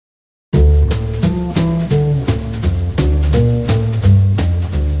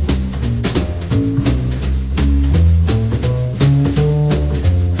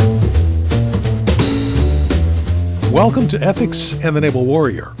Welcome to Ethics and the Naval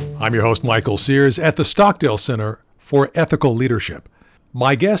Warrior. I'm your host, Michael Sears, at the Stockdale Center for Ethical Leadership.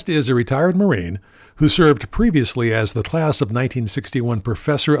 My guest is a retired Marine who served previously as the class of 1961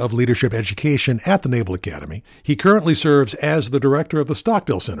 Professor of Leadership Education at the Naval Academy. He currently serves as the director of the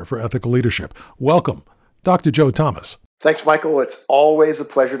Stockdale Center for Ethical Leadership. Welcome, Dr. Joe Thomas. Thanks, Michael. It's always a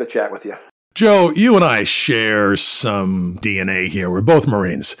pleasure to chat with you. Joe, you and I share some DNA here. We're both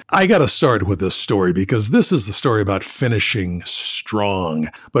Marines. I got to start with this story because this is the story about finishing strong.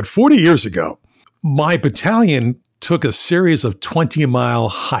 But 40 years ago, my battalion took a series of 20-mile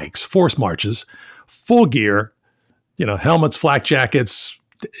hikes, force marches, full gear, helmets, flak jackets,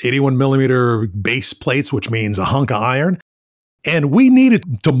 81 millimeter base plates, which means a hunk of iron. And we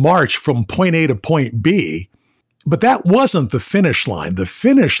needed to march from point A to point B. But that wasn't the finish line. The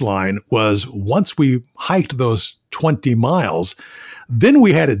finish line was once we hiked those 20 miles, then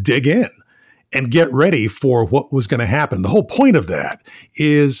we had to dig in and get ready for what was going to happen. The whole point of that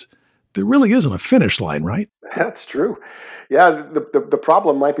is there really isn't a finish line, right? That's true. Yeah, the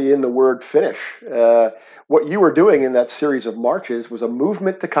problem might be in the word finish. What you were doing in that series of marches was a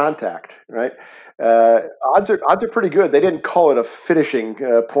movement to contact, right? Odds are pretty good. They didn't call it a finishing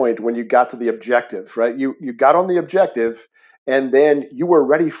point when you got to the objective, right? You got on the objective, and then you were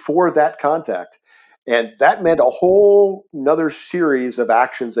ready for that contact. And that meant a whole another series of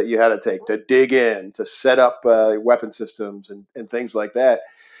actions that you had to take to dig in, to set up weapon systems and things like that.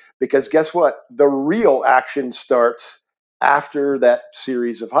 Because guess what? The real action starts after that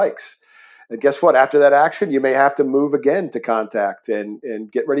series of hikes. And guess what? After that action, you may have to move again to contact and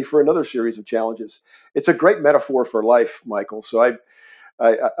get ready for another series of challenges. It's a great metaphor for life, Michael. So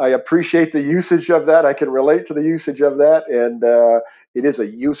I appreciate the usage of that. I can relate to the usage of that. And it is a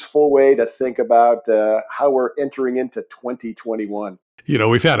useful way to think about how we're entering into 2021.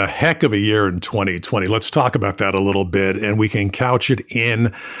 We've had a heck of a year in 2020. Let's talk about that a little bit. And we can couch it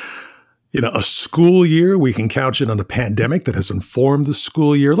in, a school year. We can couch it in a pandemic that has informed the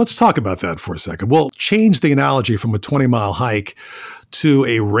school year. Let's talk about that for a second. We'll change the analogy from a 20-mile hike to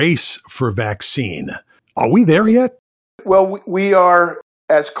a race for vaccine. Are we there yet? Well, we are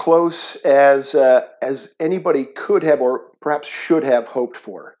as close as anybody could have or perhaps should have hoped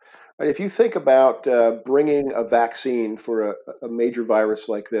for. If you think about bringing a vaccine for a major virus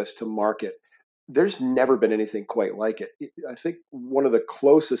like this to market, there's never been anything quite like it. I think one of the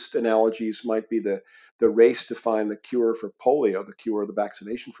closest analogies might be the race to find the cure for polio, the cure of the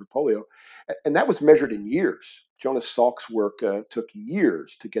vaccination for polio. And that was measured in years. Jonas Salk's work took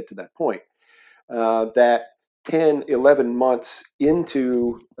years to get to that point. That 10, 11 months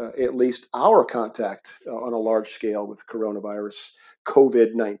into at least our contact on a large scale with coronavirus,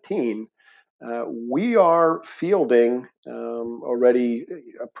 COVID-19, we are fielding already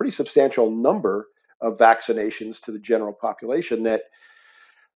a pretty substantial number of vaccinations to the general population that,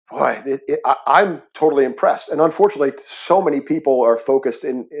 I'm totally impressed. And unfortunately, so many people are focused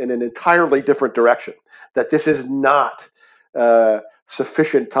in an entirely different direction, that this is not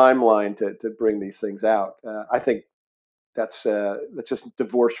sufficient timeline to bring these things out. I think that's just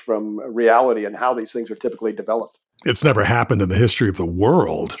divorced from reality and how these things are typically developed. It's never happened in the history of the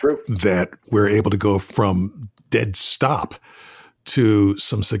world that we're able to go from dead stop to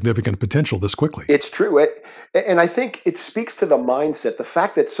some significant potential this quickly. It's true. And I think it speaks to the mindset, the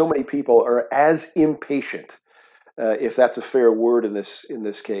fact that so many people are as impatient, if that's a fair word in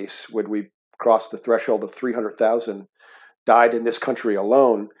this case, when we've crossed the threshold of 300,000 died in this country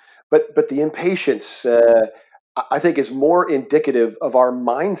alone. But the impatience, I think, is more indicative of our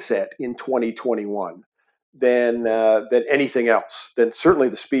mindset in 2021. Than anything else, than certainly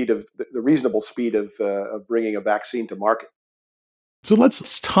the reasonable speed of bringing a vaccine to market. So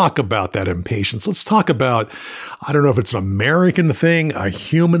let's talk about that impatience. Let's talk about, I don't know if it's an American thing, a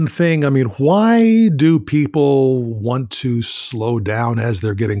human thing. I mean, why do people want to slow down as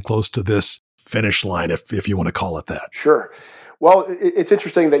they're getting close to this finish line, if you want to call it that? Sure. Well, it's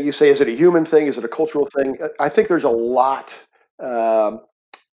interesting that you say, is it a human thing? Is it a cultural thing? I think there's a lot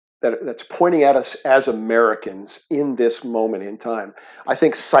that's pointing at us as Americans in this moment in time. I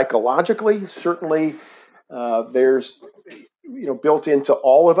think psychologically, certainly, there's built into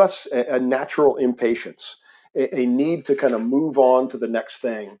all of us a natural impatience, a need to kind of move on to the next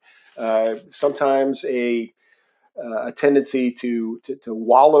thing. Sometimes a tendency to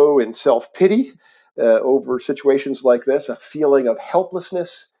wallow in self-pity over situations like this, a feeling of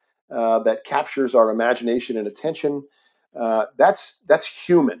helplessness that captures our imagination and attention. That's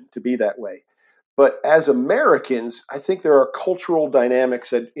human to be that way. But as Americans, I think there are cultural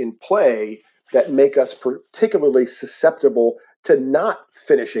dynamics in play that make us particularly susceptible to not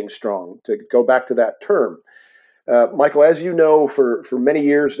finishing strong, to go back to that term. Michael, as you know, for many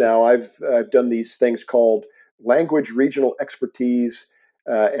years now, I've done these things called language regional expertise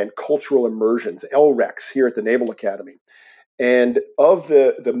and cultural immersions, LREX, here at the Naval Academy. And of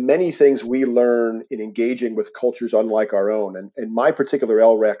the many things we learn in engaging with cultures unlike our own, and my particular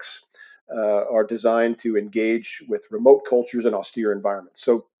LREX are designed to engage with remote cultures and austere environments.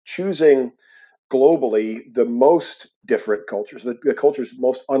 So choosing globally the most different cultures, the cultures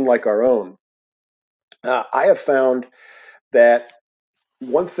most unlike our own, I have found that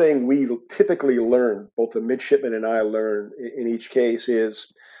one thing we typically learn, both the midshipman and I learn in each case,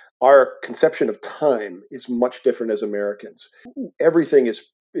 is our conception of time is much different as Americans. Everything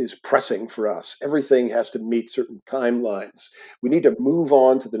is pressing for us. Everything has to meet certain timelines. We need to move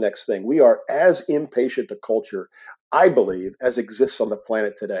on to the next thing. We are as impatient a culture, I believe, as exists on the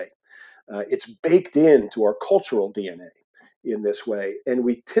planet today. It's baked into our cultural DNA in this way. And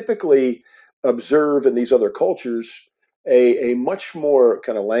we typically observe in these other cultures a much more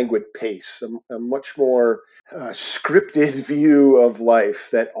kind of languid pace, a much more scripted view of life,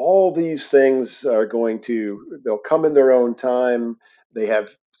 that all these things are they'll come in their own time. They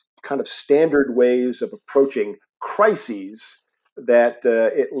have kind of standard ways of approaching crises that,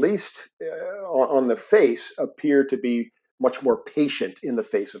 at least on the face, appear to be much more patient in the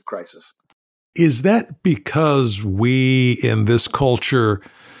face of crisis. Is that because we in this culture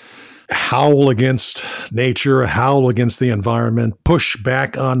howl against nature, howl against the environment, push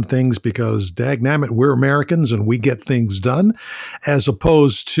back on things because, dagnammit, we're Americans and we get things done, as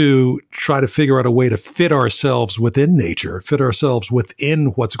opposed to try to figure out a way to fit ourselves within nature, fit ourselves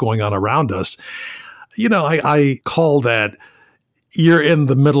within what's going on around us? I call that you're in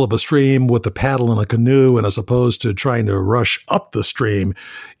the middle of a stream with a paddle in a canoe, and as opposed to trying to rush up the stream,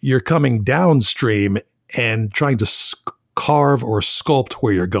 you're coming downstream and trying to carve or sculpt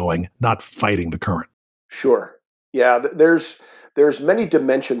where you're going, not fighting the current. Sure. Yeah, there's many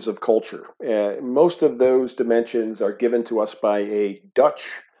dimensions of culture. Most of those dimensions are given to us by a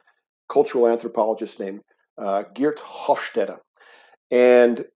Dutch cultural anthropologist named Geert Hofstede.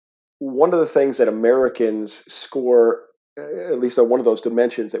 And one of the things that Americans score, at least on one of those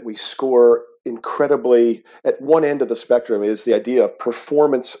dimensions that we score incredibly at one end of the spectrum, is the idea of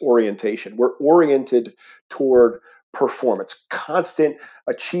performance orientation. We're oriented toward performance, constant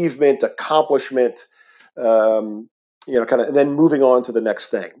achievement, accomplishment, kind of, and then moving on to the next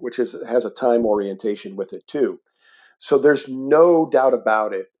thing, which has a time orientation with it too. So there's no doubt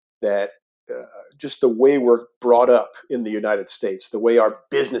about it that just the way we're brought up in the United States, the way our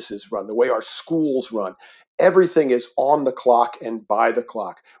businesses run, the way our schools run, everything is on the clock and by the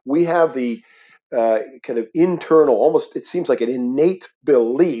clock. We have the kind of internal, almost it seems like an innate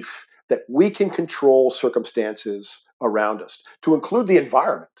belief that we can control circumstances around us, to include the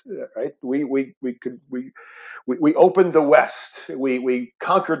environment. Right? We opened the West. We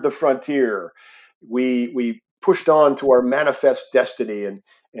conquered the frontier. We pushed on to our manifest destiny,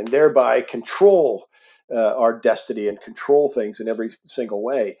 and thereby control our destiny and control things in every single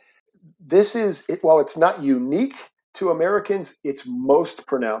way. This is it. While it's not unique to Americans, it's most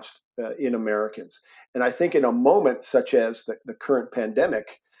pronounced in Americans. And I think in a moment such as the current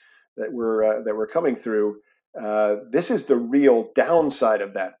pandemic that we're coming through, this is the real downside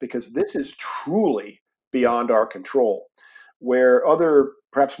of that, because this is truly beyond our control. Where other,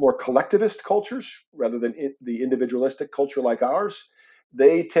 perhaps more collectivist cultures, rather than the individualistic culture like ours,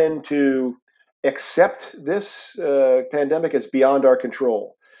 they tend to accept this pandemic as beyond our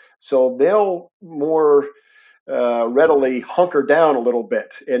control. So they'll more readily hunker down a little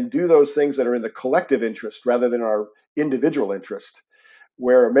bit and do those things that are in the collective interest rather than our individual interest,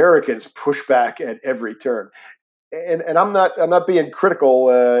 where Americans push back at every turn. And I'm not being critical.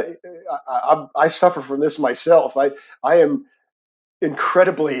 I suffer from this myself. I am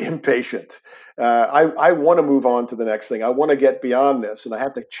incredibly impatient. I want to move on to the next thing. I want to get beyond this, and I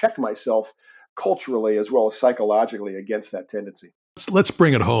have to check myself culturally as well as psychologically against that tendency. Let's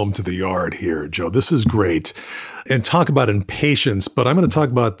bring it home to the yard here, Joe. This is great. And talk about impatience, but I'm going to talk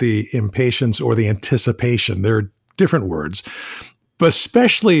about the impatience or the anticipation. They're different words, but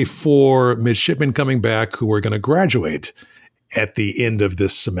especially for midshipmen coming back who are going to graduate at the end of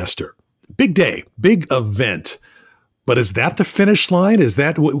this semester. Big day, big event. But is that the finish line? Is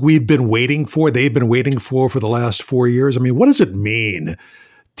that what we've been waiting for? They've been waiting for the last 4 years? I mean, what does it mean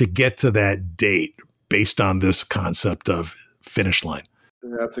to get to that date based on this concept of finish line?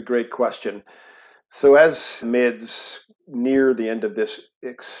 That's a great question. So as mids near the end of this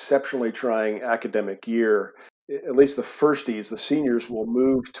exceptionally trying academic year, at least the firsties, the seniors, will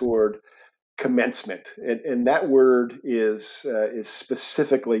move toward commencement, and that word is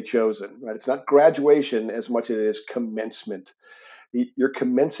specifically chosen. Right, it's not graduation as much as it is commencement. You're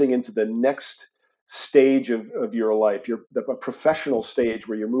commencing into the next stage of your life. You're a professional stage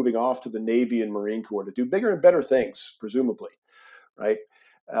where you're moving off to the Navy and Marine Corps to do bigger and better things, presumably, right?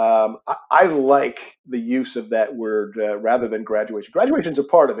 I like the use of that word rather than graduation. Graduation's a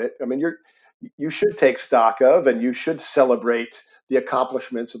part of it. I mean, you should take stock of and you should celebrate the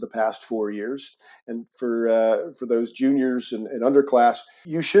accomplishments of the past 4 years. And for those juniors and underclass,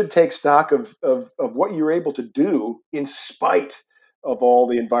 you should take stock of what you're able to do in spite of all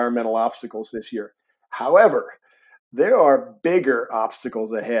the environmental obstacles this year. However, there are bigger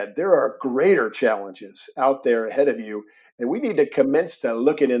obstacles ahead. There are greater challenges out there ahead of you. And we need to commence to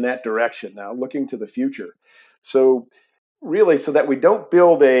looking in that direction now, looking to the future. So really, so that we don't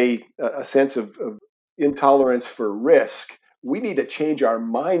build a sense of intolerance for risk, we need to change our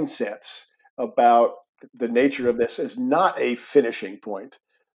mindsets about the nature of this as not a finishing point,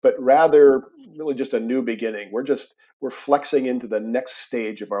 but rather really just a new beginning. We're flexing into the next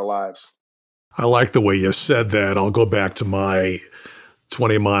stage of our lives. I like the way you said that. I'll go back to my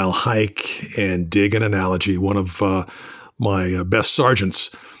 20-mile hike and dig an analogy. One of my best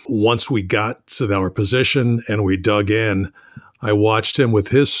sergeants, once we got to our position and we dug in, I watched him with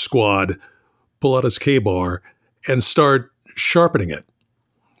his squad pull out his K-bar and start sharpening it.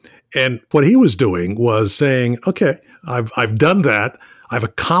 And what he was doing was saying, okay, I've done that. I've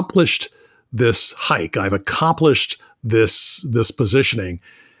accomplished this hike. I've accomplished this positioning.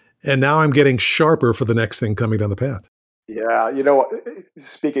 And now I'm getting sharper for the next thing coming down the path. Yeah,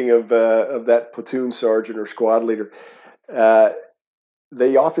 speaking of that platoon sergeant or squad leader,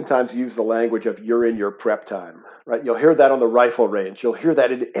 they oftentimes use the language of "you're in your prep time." Right? You'll hear that on the rifle range. You'll hear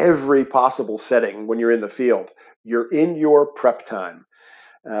that in every possible setting when you're in the field. You're in your prep time.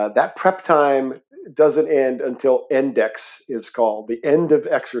 That prep time doesn't end until index is called. The end of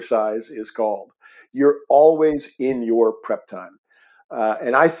exercise is called. You're always in your prep time.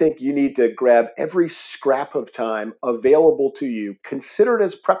 And I think you need to grab every scrap of time available to you, consider it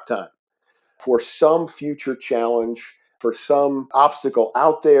as prep time for some future challenge, for some obstacle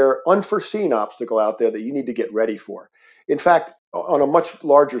out there, unforeseen obstacle out there that you need to get ready for. In fact, on a much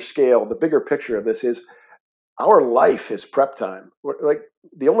larger scale, the bigger picture of this is our life is prep time. Like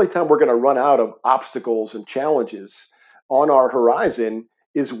the only time we're going to run out of obstacles and challenges on our horizon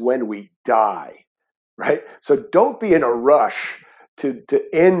is when we die, right? So don't be in a rush to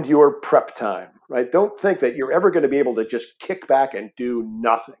end your prep time, right? Don't think that you're ever going to be able to just kick back and do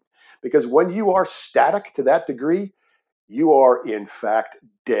nothing. Because when you are static to that degree, you are in fact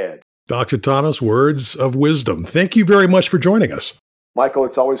dead. Dr. Thomas, words of wisdom. Thank you very much for joining us. Michael,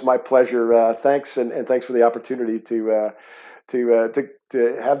 it's always my pleasure. Thanks, and thanks for the opportunity to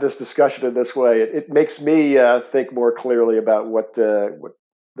have this discussion in this way. It makes me think more clearly about what the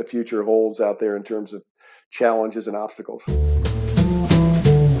future holds out there in terms of challenges and obstacles.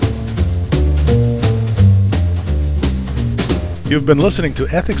 You've been listening to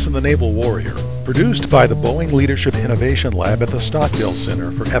Ethics in the Naval Warrior, produced by the Boeing Leadership Innovation Lab at the Stockdale Center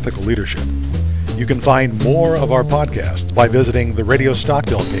for Ethical Leadership. You can find more of our podcasts by visiting the Radio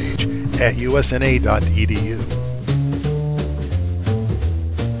Stockdale page at usna.edu.